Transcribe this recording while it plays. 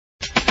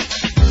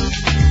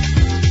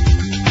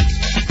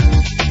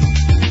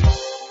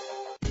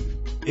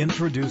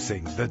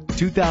Introducing the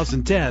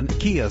 2010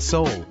 Kia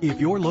Soul. If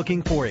you're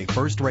looking for a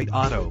first-rate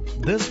auto,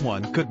 this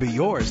one could be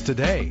yours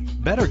today.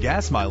 Better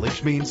gas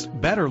mileage means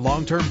better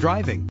long-term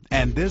driving,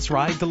 and this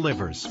ride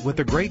delivers with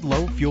a great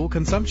low fuel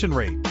consumption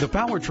rate. The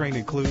powertrain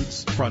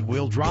includes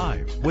front-wheel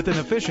drive with an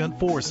efficient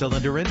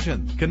 4-cylinder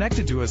engine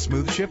connected to a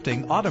smooth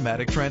shifting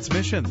automatic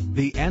transmission.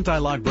 The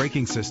anti-lock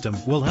braking system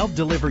will help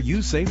deliver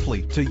you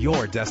safely to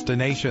your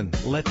destination.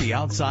 Let the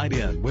outside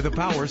in with a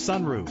power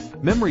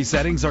sunroof. Memory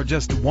settings are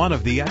just one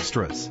of the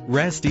extras.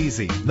 Rest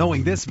easy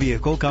knowing this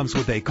vehicle comes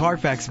with a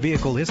Carfax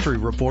Vehicle History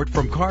Report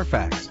from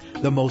Carfax,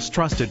 the most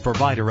trusted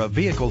provider of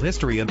vehicle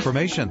history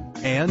information.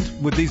 And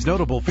with these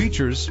notable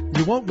features,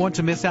 you won't want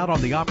to miss out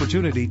on the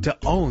opportunity to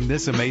own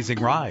this amazing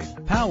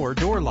ride. Power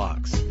door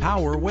locks,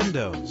 power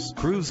windows,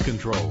 cruise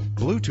control,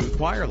 Bluetooth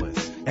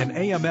wireless, an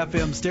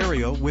AM/FM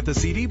stereo with a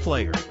CD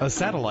player, a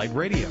satellite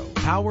radio,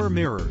 power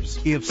mirrors.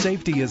 If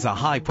safety is a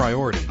high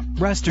priority,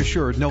 rest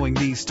assured knowing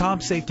these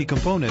top safety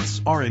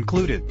components are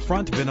included: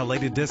 front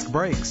ventilated disc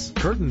brakes,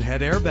 curtain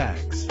head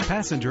airbags,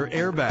 passenger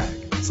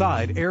airbag,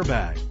 side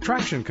airbag,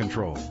 traction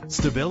control,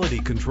 stability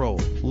control,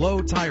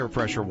 low tire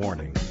pressure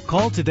warning.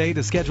 Call today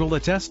to schedule a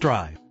test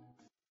drive.